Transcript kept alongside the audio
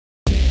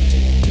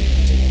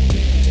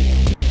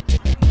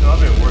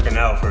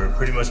out for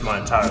pretty much my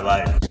entire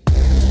life.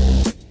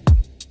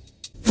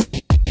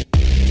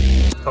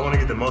 If I want to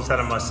get the most out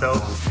of myself,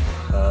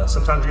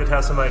 sometimes you have to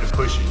have somebody to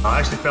push you. I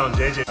actually found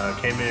JJ,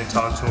 came in and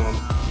talked to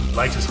him,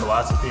 liked his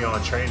philosophy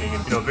on training,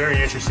 and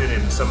very interested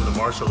in some of the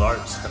martial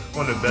arts.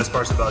 One of the best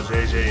parts about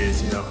JJ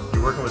is,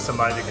 you're working with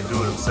somebody that can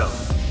do it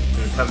himself.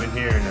 Come in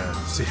here and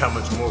see how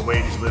much more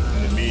weight he's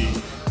lifting than me,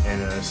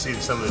 and see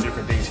some of the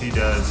different things he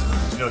does.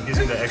 It gives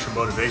me that extra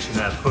motivation,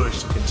 that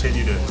push to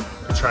continue to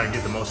try and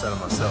get the most out of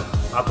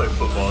myself. I play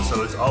football,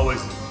 so it's always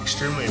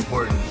extremely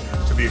important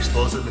to be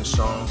explosive and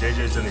strong.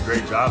 JJ's done a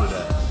great job of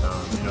that.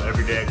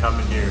 Every day I come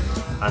in here,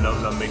 I know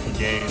that I'm making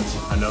gains.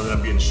 I know that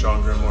I'm getting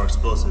stronger and more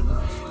explosive.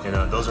 And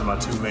those are my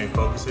two main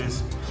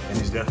focuses, and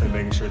he's definitely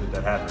making sure that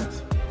that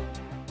happens.